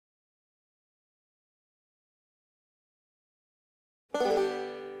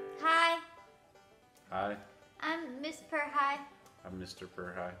Hi, Hi, I'm Miss Per Hi, I'm Mr.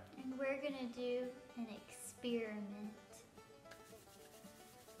 Perhai. and we're gonna do an experiment.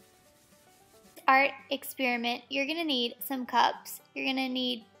 Art experiment, you're gonna need some cups, you're gonna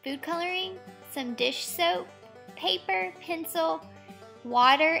need food coloring, some dish soap, paper, pencil,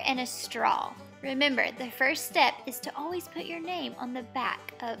 water, and a straw. Remember, the first step is to always put your name on the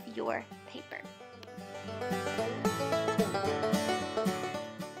back of your paper.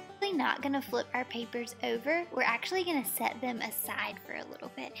 We're not going to flip our papers over. We're actually going to set them aside for a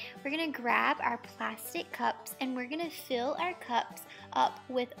little bit. We're going to grab our plastic cups and we're going to fill our cups up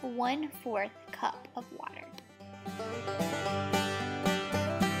with 1/4 cup of water.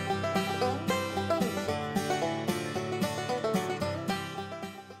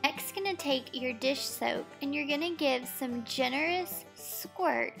 Next, going to take your dish soap and you're going to give some generous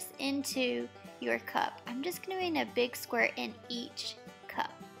squirts into your cup. I'm just going to do a big squirt in each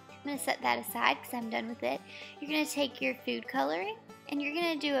cup. I'm going to set that aside because I'm done with it. You're going to take your food coloring and you're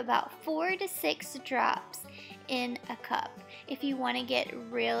going to do about 4 to 6 drops in a cup. If you want to get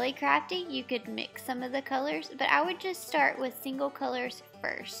really crafty, you could mix some of the colors, but I would just start with single colors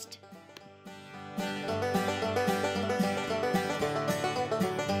first.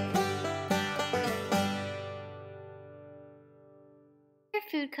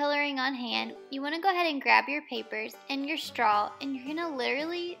 Food coloring on hand, you want to go ahead and grab your papers and your straw and you're going to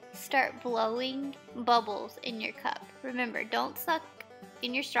literally start blowing bubbles in your cup. Remember, don't suck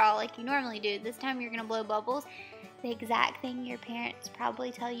in your straw like you normally do. This time you're going to blow bubbles, the exact thing your parents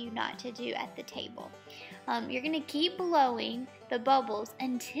probably tell you not to do at the table. You're going to keep blowing the bubbles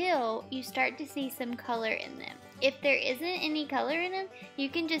until you start to see some color in them. If there isn't any color in them, you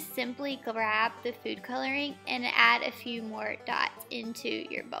can just simply grab the food coloring and add a few more dots into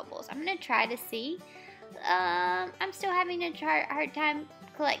your bubbles. I'm going to try to see. I'm still having a hard time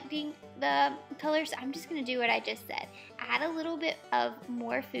collecting the colors. I'm just going to do what I just said. Add a little bit of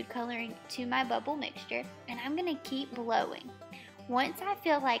more food coloring to my bubble mixture, and I'm going to keep blowing. Once I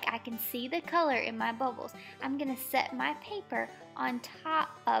feel like I can see the color in my bubbles, I'm going to set my paper on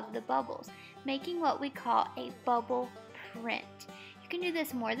top of the bubbles, making what we call a bubble print. You can do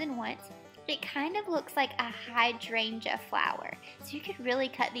this more than once. It kind of looks like a hydrangea flower, so you could really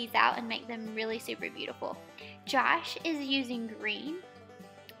cut these out and make them really super beautiful. Josh is using green,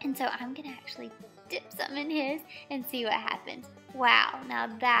 and so I'm going to actually dip some in his and see what happens. Wow, now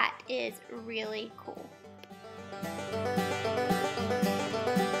that is really cool.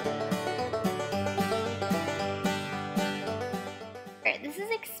 This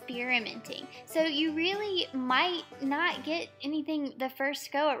is experimenting, so you really might not get anything the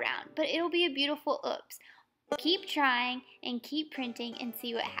first go around, but it'll be a beautiful oops. Keep trying and keep printing and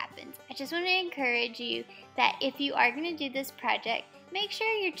see what happens. I just want to encourage you that if you are going to do this project, make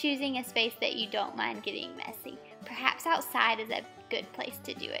sure you're choosing a space that you don't mind getting messy. Perhaps outside is a good place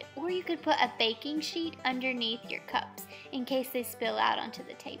to do it, or you could put a baking sheet underneath your cups in case they spill out onto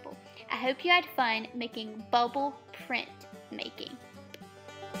the table. I hope you had fun making bubble print making.